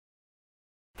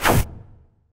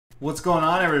What's going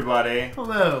on, everybody?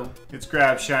 Hello. It's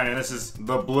Grab Shiny. This is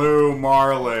the Blue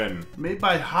Marlin. Made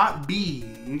by Hot B.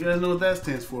 You guys know what that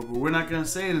stands for, but we're not going to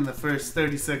say it in the first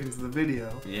 30 seconds of the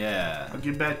video. Yeah. I'll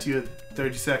get back to you at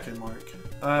 30-second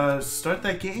mark. Start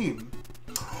that game.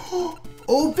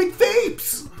 Oh, big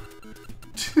vapes!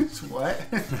 What?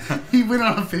 He went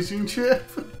on a fishing trip?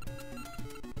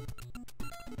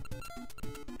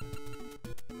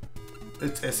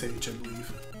 It's SH, I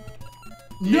believe.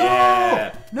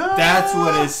 Yeah. No! That's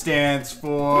what it stands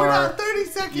for. We're not 30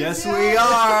 seconds Yes, yet. we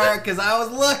are, because I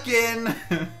was looking.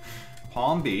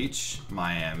 Palm Beach,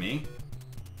 Miami,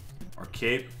 or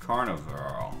Cape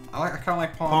Carnival. I kind of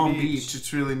like Palm Beach.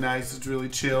 It's really nice. It's really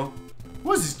chill.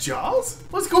 What is this, Jaws?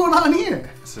 What's going on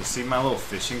here? So see my little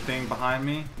fishing thing behind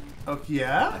me? Oh,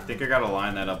 yeah? I think I gotta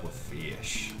line that up with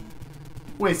fish.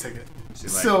 Wait a second. See,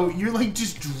 like, so you're like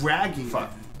just dragging fuck.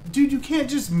 it. Dude, you can't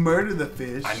just murder the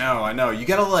fish. I know. You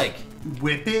gotta like...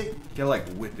 Whip it? You gotta like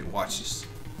whip it. Watch this.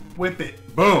 Whip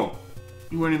it. Boom!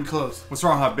 You weren't even close. What's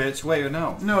wrong, hot bitch? Wait,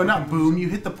 no. No, not boom. You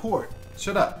hit the port.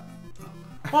 Shut up.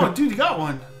 Oh, dude, you got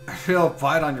one. I feel a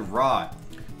bite on your rod.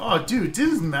 Oh, dude, it's in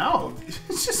his mouth.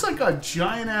 It's just like a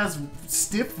giant-ass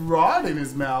stiff rod in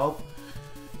his mouth.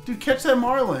 Dude, catch that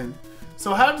marlin.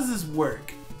 So how does this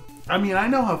work? I mean, I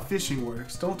know how fishing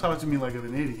works. Don't talk to me like I'm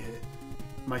an idiot.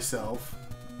 Myself.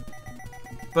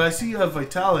 But I see you have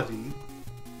vitality.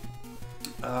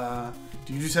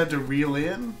 Do you just have to reel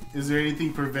in? Is there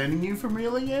anything preventing you from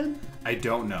reeling in? I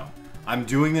don't know. I'm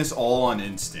doing this all on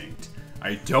instinct.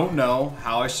 I don't know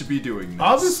how I should be doing this.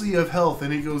 Obviously you have health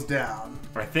and it goes down.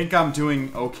 I think I'm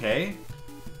doing okay.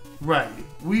 Right.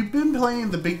 We've been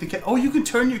playing the Bake the Cat. Oh, you can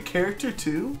turn your character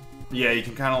too? Yeah, you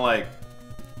can kind of like...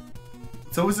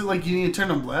 So is it like you need to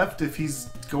turn him left if he's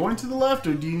going to the left,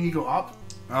 or do you need to go up?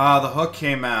 Ah, the hook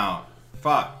came out.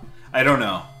 Fuck. I don't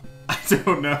know. I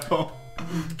don't know.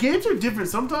 Games are different.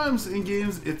 Sometimes in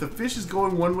games, if the fish is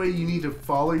going one way, you need to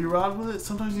follow your rod with it.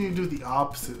 Sometimes you need to do it the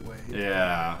opposite way.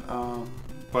 Yeah.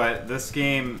 But this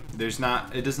game, there's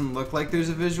not... It doesn't look like there's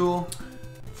a visual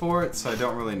for it, so I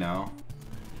don't really know.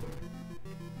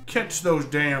 Catch those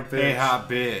damn fish. Hey, hot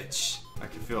bitch. I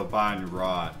can feel a bite on your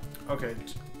rod. Okay.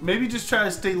 Maybe just try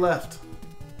to stay left.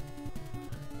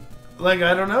 Like,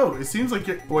 I don't know. It seems like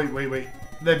you're... Wait.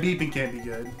 That beeping can't be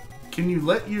good. Can you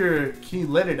let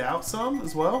it out some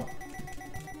as well?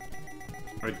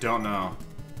 I don't know.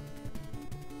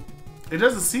 It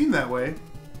doesn't seem that way.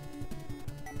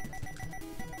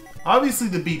 Obviously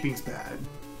the beeping's bad.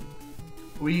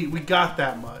 We got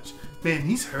that much. Man,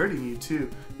 he's hurting you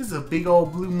too. This is a big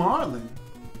old blue marlin.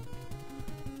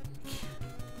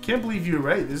 Can't believe you're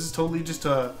right. This is totally just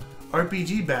a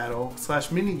RPG battle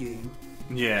 / mini game.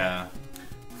 Yeah.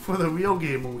 For the real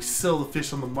game when we sell the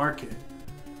fish on the market.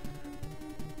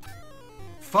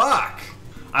 Fuck!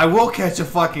 I will catch a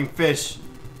fucking fish.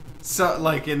 So,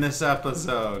 like in this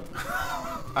episode.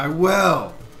 I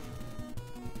will.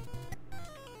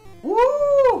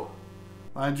 Woo!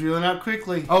 Mine's reeling out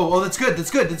quickly. Oh, that's good.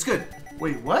 That's good.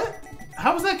 Wait, what?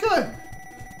 How was that good?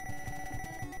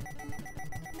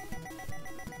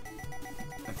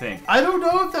 I think. I don't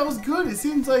know if that was good. It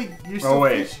seems like you're still Oh,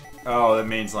 wait. fish. Oh, that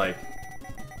means like...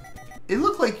 It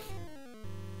looked like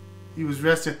he was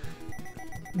resting.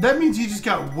 That means he just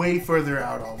got way further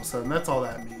out all of a sudden. That's all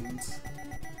that means.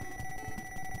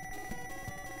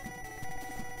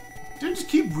 Dude, just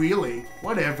keep reeling.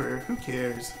 Whatever. Who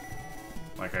cares?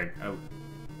 Like The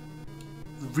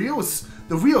reel's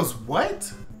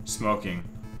what? smoking.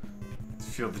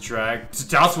 Feel the drag.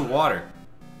 Just douse with water.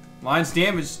 Line's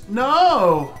damaged.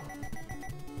 No!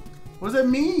 What does that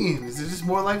mean? Is it just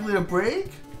more likely to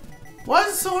break? Why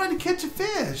is it so hard to catch a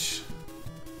fish?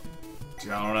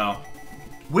 Dude, I don't know.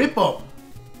 Whip him!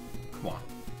 Come on.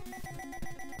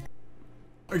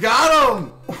 I got him!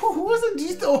 What was it? Did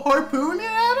you throw a harpoon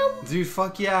at him? Dude,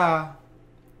 fuck yeah.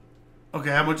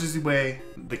 Okay, how much does he weigh?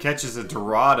 The catch is a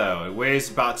Dorado. It weighs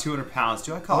about 200 pounds.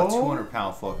 Dude, I call it Oh.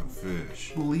 200-pound fucking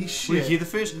fish. Holy Will you shit. keep the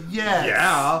fish? Yes.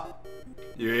 Yeah.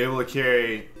 You're able to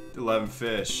carry 11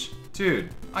 fish. Dude,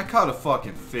 I caught a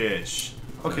fucking fish.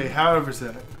 Okay, however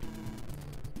said it.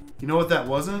 You know what that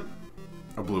wasn't?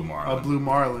 A blue marlin. A blue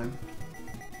marlin.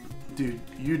 Dude,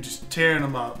 you're just tearing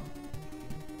them up.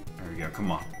 There we go.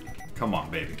 Come on. Come on,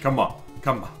 baby. Come on.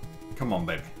 Come on. Come on,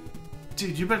 baby.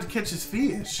 Dude, you're about to catch his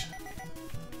fish.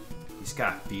 You just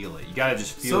gotta feel it. You gotta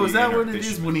just feel it. So is that what it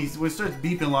is when it starts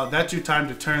beeping a lot? That's your time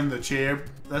to turn the chair?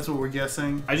 That's what we're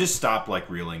guessing? I just stopped like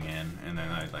reeling in and then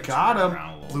I like Got screwed him. around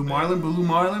a little Blue bit. Marlin, Blue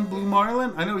Marlin, Blue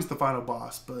Marlin. I know he's the final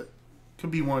boss, but could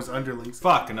be one of his underlings.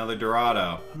 Fuck, another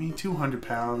Dorado. I mean, 200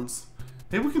 pounds.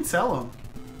 Maybe we can sell him.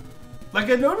 Like,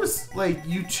 I noticed, like,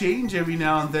 you change every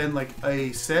now and then, like,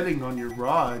 a setting on your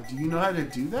rod. Do you know how to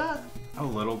do that? A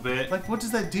little bit. Like, what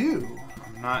does that do?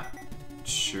 I'm not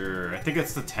sure. I think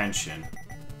it's the tension.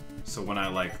 So when I,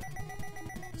 like...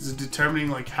 Is it determining,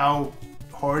 like, how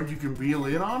hard you can reel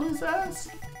in on his ass?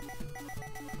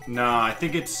 No, I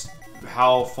think it's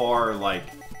how far, like...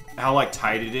 How, like,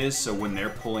 tight it is, so when they're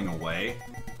pulling away,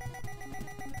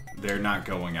 they're not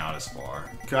going out as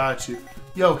far. Got you.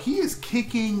 Yo, he is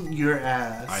kicking your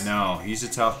ass. I know, he's a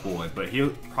tough boy, but he'll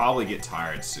probably get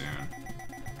tired soon.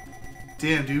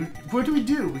 Damn, dude. What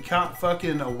do? We caught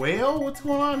fucking a whale? What's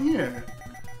going on here?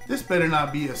 This better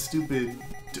not be a stupid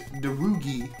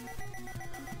Darugi.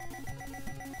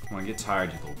 Come on, get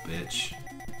tired, you little bitch.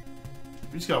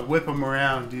 We just gotta whip him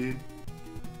around, dude.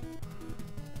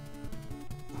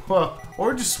 Well,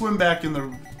 or just swim back in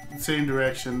the same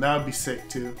direction. That would be sick,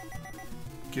 too.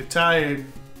 Get tired.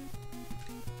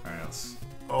 Alright, let's...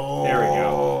 Oh. There we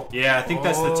go. Yeah, I think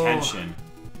that's the tension.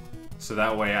 So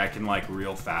that way I can, like,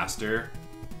 reel faster.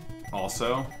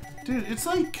 Also. Dude, it's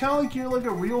like kind of like you're like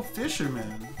a real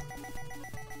fisherman.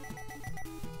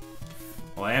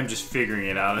 Well, I am just figuring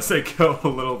it out as I go a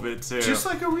little bit, too. Just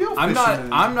like a real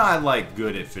fisherman. I'm not, like,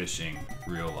 good at fishing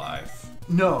real life.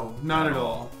 No, not at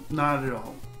all. Not at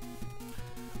all.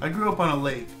 I grew up on a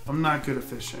lake. I'm not good at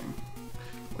fishing.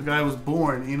 Like, I was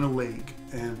born in a lake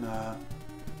and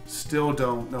still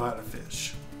don't know how to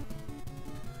fish.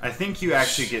 I think you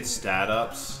actually get stat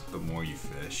ups the more you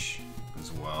fish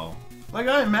as well. Like,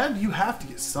 I imagine you have to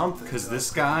get something. Because this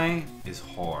guy is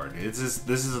hard. This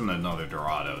isn't another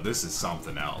Dorado. This is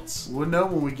something else. We'll know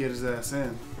when we get his ass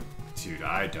in. Dude,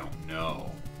 I don't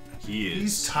know.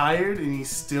 He's tired and he's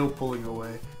still pulling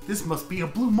away. This must be a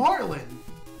Blue Marlin.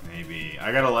 Maybe.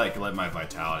 I gotta let my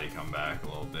vitality come back a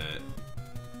little bit.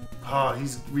 Oh,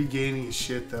 he's regaining his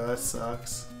shit though. That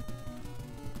sucks.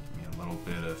 Give me a little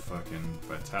bit of fucking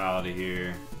vitality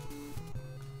here.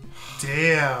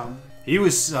 Damn. He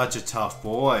was such a tough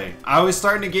boy. I was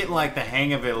starting to get like the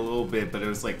hang of it a little bit, but it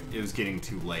was getting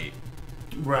too late.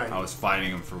 Right. I was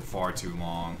fighting him for far too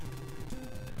long.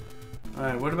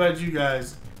 Alright, what about you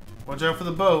guys? Watch out for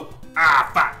the boat. Ah,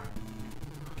 fuck!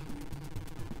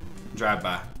 Drive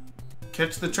by.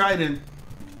 Catch the trident.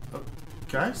 Oh,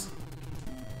 guys?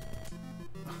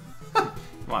 Come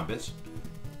on, bitch.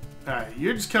 Alright,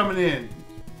 you're just coming in.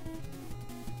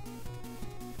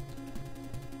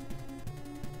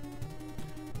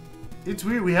 It's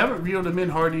weird. We haven't reeled him in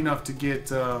hard enough to get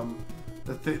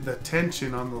the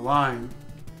tension on the line.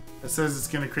 It says it's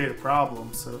going to create a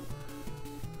problem, so...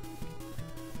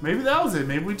 Maybe that was it.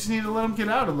 Maybe we just need to let him get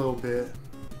out a little bit.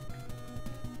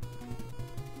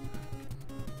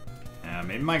 Yeah,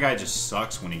 maybe my guy just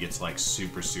sucks when he gets like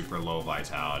super, super low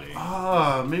vitality.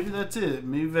 Ah, maybe that's it.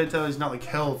 Maybe vitality's not like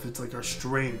health, it's like our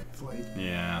strength. Like,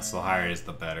 yeah, so the higher it is,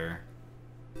 the better.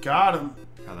 Got him.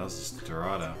 God, that was just a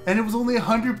Dorado. And it was only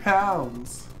 100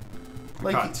 pounds. I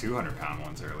Like, caught 200-pound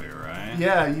ones earlier, right?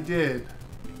 yeah, you did.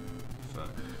 Fuck.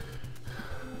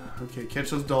 Okay, catch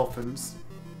those dolphins.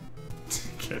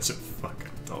 Catch a fucking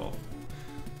dolphin.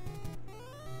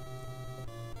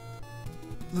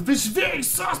 The fish is very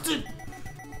exhausted.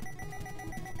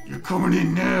 You're coming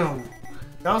in now.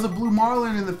 That was a Blue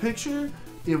Marlin in the picture.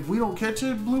 If we don't catch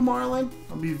a Blue Marlin,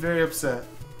 I'll be very upset.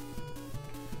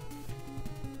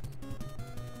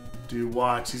 Dude,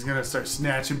 watch. He's gonna start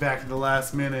snatching back at the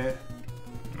last minute.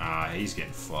 Nah, he's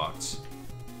getting fucked.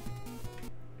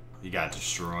 He got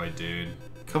destroyed, dude.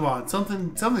 Come on,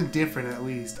 something different at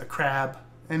least. A crab,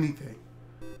 anything.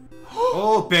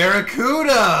 Oh,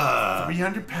 Barracuda!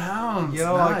 300 pounds.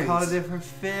 Yo, nice. I caught a different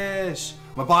fish.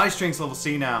 My body strength's level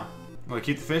C now. Want to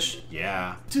keep the fish?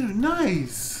 Yeah. Dude,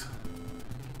 nice.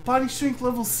 Body strength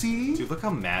level C. Dude, look how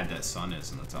mad that sun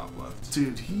is in the top left.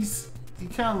 Dude, he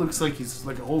kind of looks like he's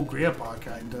like an old grandpa,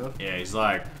 kind of. Yeah, he's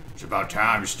like, it's about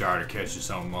time you started catching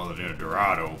something other than a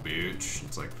Dorado, bitch.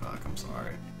 It's like, fuck, I'm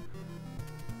sorry.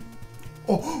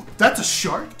 Oh, that's a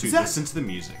shark? Dude, Zach, listen to the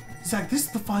music. Zach, this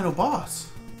is the final boss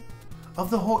of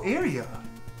the whole area.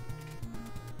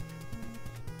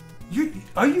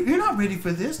 You're not ready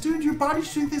for this, dude. Your body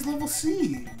strength is level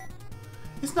C.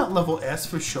 It's not level S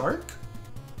for shark.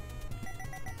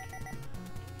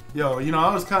 Yo, you know,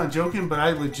 I was kind of joking, but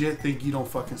I legit think you don't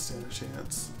fucking stand a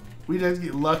chance. We just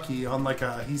get lucky on like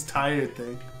a he's tired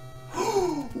thing.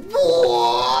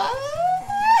 What?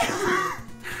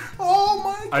 Oh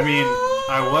my god! I mean,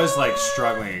 I was like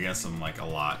struggling against him like a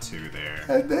lot too there.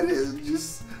 And then it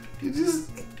just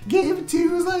gave it to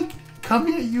you. It was like, come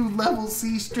here, you level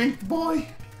C strength boy.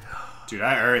 Dude,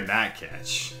 I earned that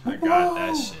catch. I got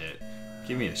that shit.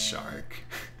 Give me a shark.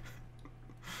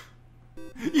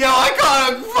 Yo, I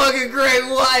caught a fucking great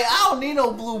white. I don't need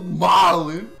no blue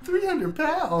marlin. 300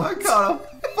 pounds. I caught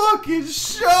a fucking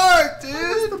shark,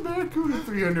 Where's dude. the barracuda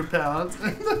 300 pounds?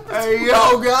 Hey,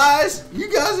 yo, guys.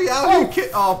 You guys are out here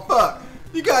oh, fuck.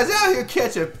 You guys out here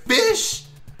catching fish?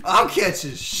 I'm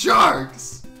catching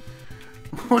sharks.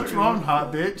 What's wrong,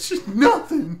 hot bitch?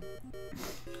 Nothing.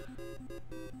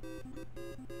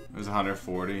 It was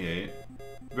 148.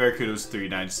 Barracuda was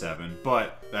 397,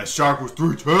 but that shark was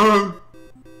 310.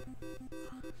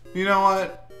 You know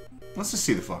what? Let's just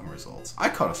see the fucking results. I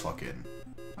caught a fucking...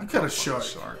 I caught a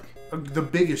shark. The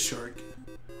biggest shark.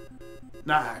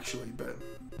 Not actually, but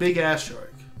big ass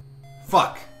shark.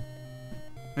 Fuck.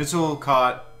 Mitchell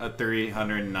caught a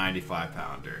 395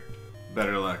 pounder.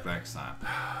 Better luck next time.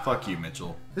 Fuck you,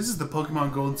 Mitchell. This is the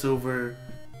Pokemon Gold and Silver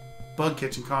bug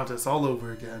catching contest all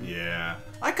over again. Yeah.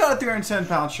 I caught a 310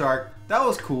 pound shark. That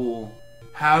was cool.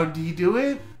 How do you do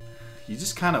it? You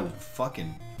just kind of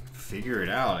fucking figure it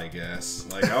out, I guess.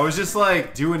 Like, I was just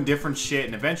like doing different shit,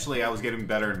 and eventually I was getting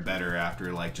better and better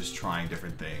after like just trying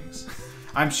different things.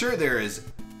 I'm sure there is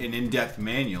an in-depth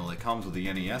manual that comes with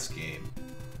the NES game.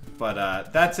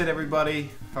 But that's it,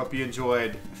 everybody. Hope you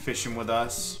enjoyed fishing with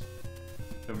us.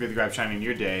 Don't forget to grab shiny in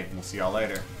your day. We'll see y'all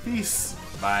later. Peace.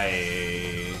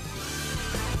 Bye.